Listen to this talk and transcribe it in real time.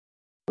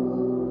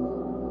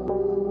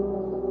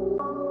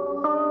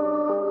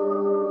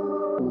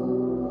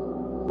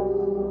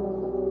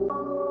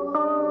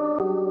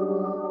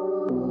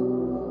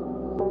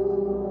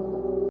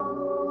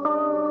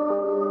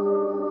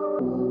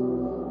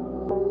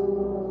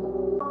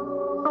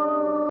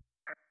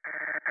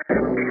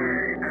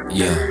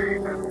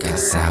Yeah, got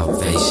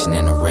salvation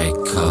in a red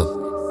cup.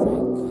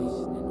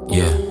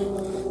 Yeah,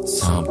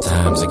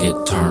 sometimes I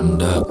get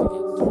turned up.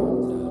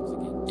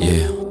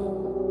 Yeah,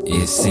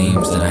 it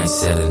seems that I ain't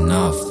said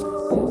enough.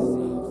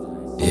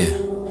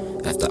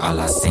 Yeah, after all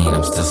I seen,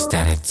 I'm still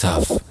standing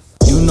tough.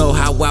 You know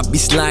how I be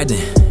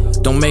sliding,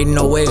 don't make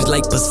no waves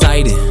like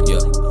Poseidon. Yeah,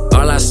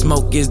 all I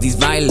smoke is these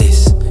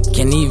violets,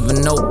 can't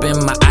even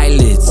open my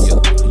eyelids.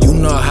 Yeah, you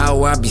know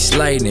how I be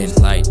sliding,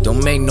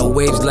 don't make no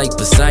waves like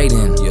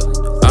Poseidon. Yeah,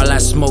 all I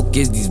smoke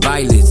is these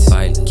violets,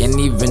 can't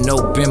even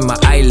open my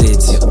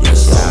eyelids. Yeah,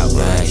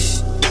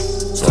 salvation,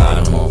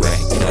 slide on my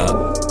red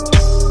cup.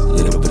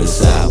 Little bit of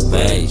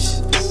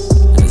salvation,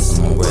 and it's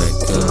my red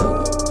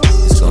cup.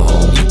 It's gonna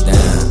hold me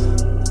down.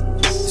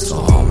 It's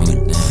gonna hold me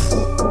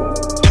down.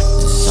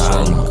 It's shot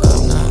on my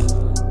cup now.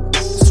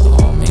 It's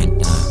gonna hold me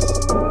down.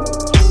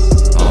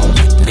 Hold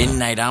me down.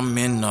 Midnight, I'm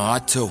in the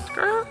auto.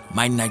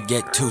 Might not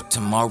get to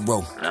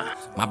tomorrow.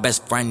 My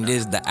best friend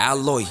is the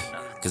alloy,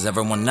 cause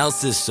everyone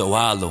else is so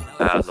hollow.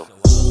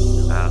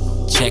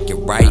 Check it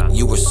right,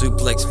 you were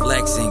suplex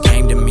flexing,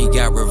 came to me,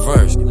 got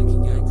reversed.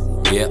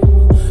 Yeah,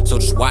 so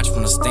just watch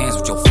from the stands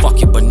with your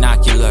fucking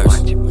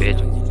binoculars.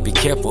 Be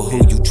careful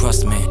who you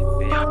trust, man.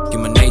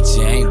 Human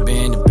nature ain't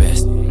been the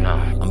best.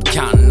 I'm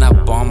counting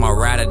up all my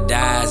ride or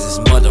dies, this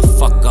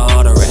motherfucker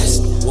all the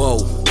rest. Whoa,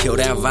 kill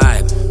that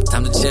vibe.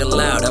 Time to chill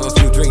out, have a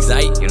few drinks,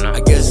 I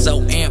get so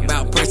amped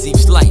about perceived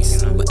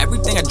slice. But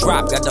everything I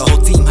drop got the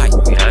whole team hype.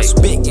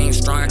 Spit game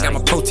strong, I got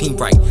my protein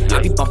right.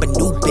 I be bumping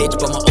new bitch,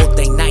 but my old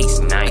thing nice.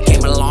 I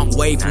came a long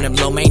way from them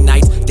low main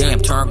nights.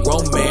 Damn, turn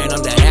grown man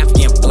on that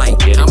Afghan flight.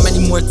 How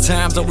many more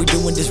times are we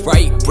doing this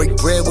right? Break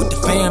bread with the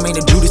fam, ain't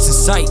a Judas in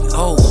sight.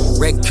 Oh,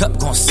 red cup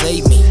gon'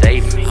 save me.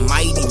 I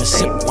might even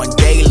sip one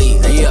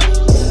daily. Yeah,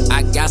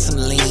 I got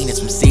some lean and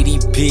some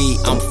CDP.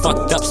 I'm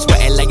fucked up,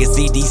 sweating like a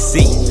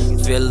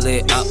ZDC. Fill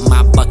it up,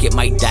 my bucket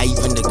might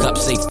dive in the cup,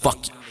 say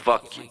fuck you.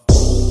 Fuck you.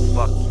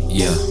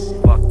 Yeah,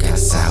 got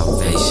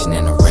salvation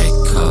in a red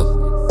cup.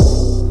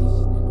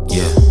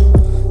 Yeah,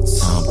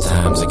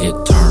 sometimes I get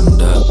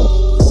turned up.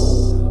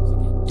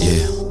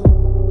 Yeah,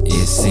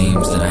 it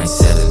seems that I ain't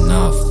said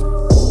enough.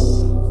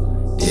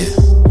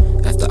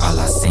 Yeah, after all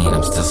I seen,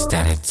 I'm still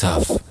standing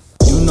tough.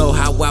 You know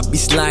how I be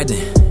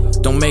sliding,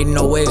 don't make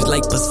no waves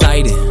like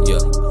Poseidon.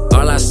 Yeah,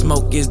 all I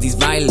smoke is these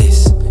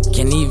violets,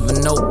 can't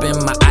even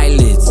open my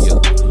eyelids. Yeah,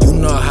 you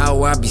know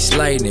how I be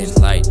sliding,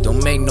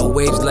 don't make no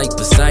waves like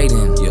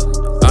Poseidon. Yeah,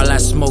 all I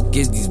smoke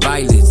is these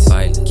violets,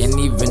 can't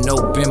even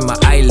open my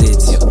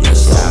eyelids. Yeah,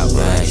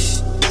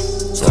 salvation,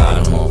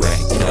 slide on my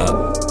red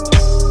cup.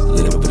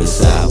 Little bit of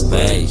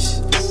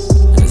salvation,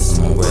 and it's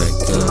my red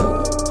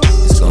cup.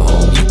 It's gonna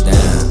hold me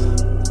down.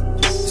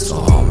 It's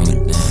gonna hold me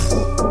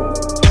down.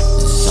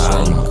 It's shot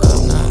on my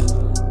cup now.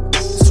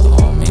 It's gonna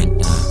hold me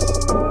down.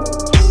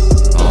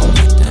 Hold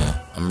me down.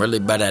 I'm really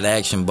about that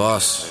action,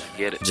 boss.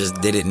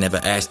 Just did it, never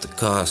asked the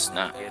cost.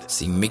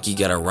 See, Mickey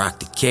gotta rock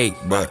the cake,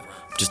 but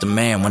just a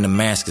man when the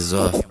mask is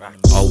off.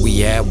 All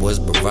we had was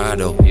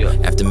bravado.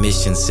 After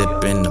mission,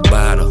 sipping the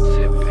bottle.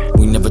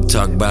 We never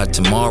talk about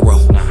tomorrow.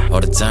 All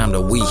the time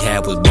that we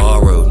had was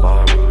borrowed.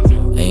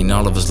 Ain't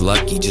all of us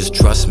lucky, just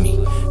trust me.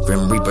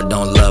 Grim Reaper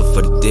don't love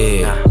for the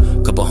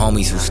dead. Couple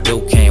homies who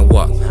still can't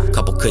walk.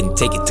 Couple couldn't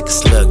take it, took a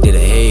slug to the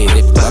head.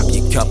 Lift up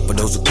your cup for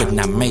those who could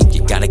not make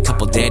it. Got a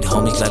couple dead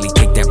homies, likely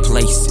take their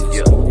places.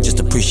 Just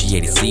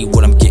appreciate it, see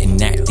what I'm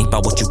getting at. Think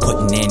about what you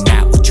putting in,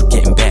 not what you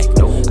getting back.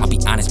 I'll be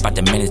honest about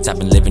the minutes I've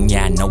been living.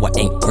 Yeah, I know I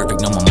ain't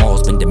perfect, no, my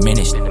morals been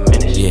diminished.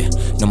 Yeah,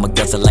 no, my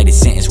guts a lighted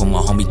sentence. When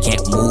my homie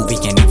can't move, he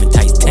can't even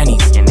tie his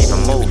tennies.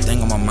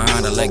 Everything on my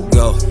mind, I let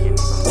go.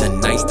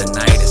 Tonight's the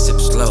night, I sip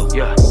slow.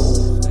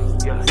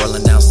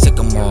 Rolling down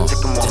Sycamore.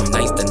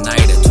 Tonight's the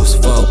night, I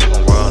twist foe.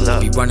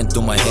 Be running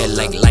through my head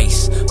like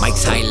lice.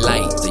 Mike's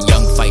highlights, a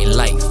young fighting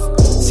life.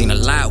 Seen a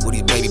lot with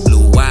these baby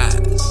blue eyes.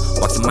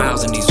 Walk some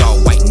miles in these all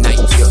white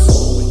nights.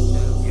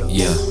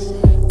 Yeah,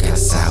 got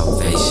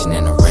salvation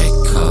in a red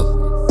cup.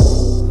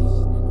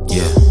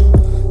 Yeah,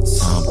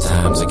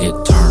 sometimes I get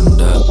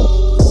turned up.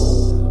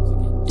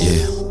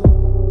 Yeah,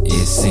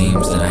 it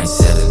seems that I ain't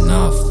said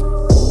enough.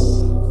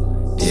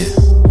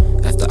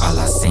 Yeah, after all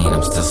I seen,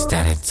 I'm still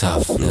standing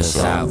tough. Little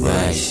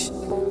salvation,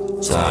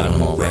 slide on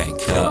my red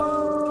cup.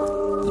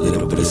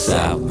 Little bit of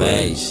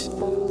salvation,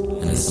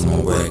 and it's my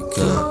red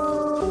cup.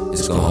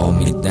 It's gonna hold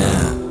me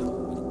down.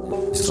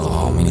 It's gonna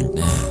hold me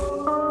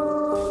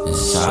down.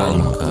 It's shot on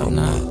my cup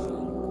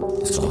now.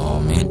 It's gonna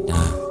hold me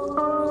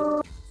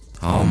down.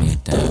 Hold me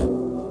down.